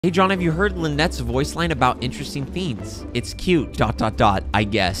Hey John, have you heard Lynette's voice line about interesting themes? It's cute, ... I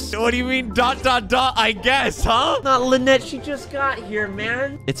guess. What do you mean, ... I guess, huh? Not Lynette, she just got here,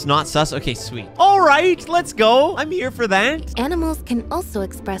 man. It's not sus? Okay, sweet. All right, let's go. I'm here for that. Animals can also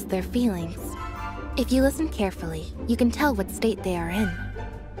express their feelings. If you listen carefully, you can tell what state they are in.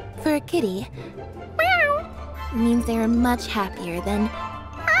 For a kitty, meow means they are much happier than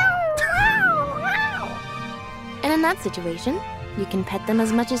and in that situation, you can pet them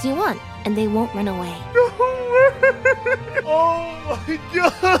as much as you want, and they won't run away. Oh my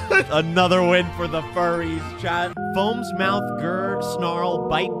god! Another win for the furries, chat. Foams, mouth, grr, snarl,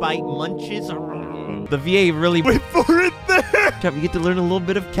 bite, munches. The VA really went for it there. Chat, we get to learn a little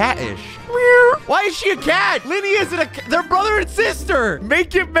bit of cattish. Why is she a cat? Linny isn't a cat. They're brother and sister.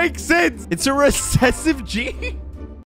 Make it make sense. It's a recessive gene.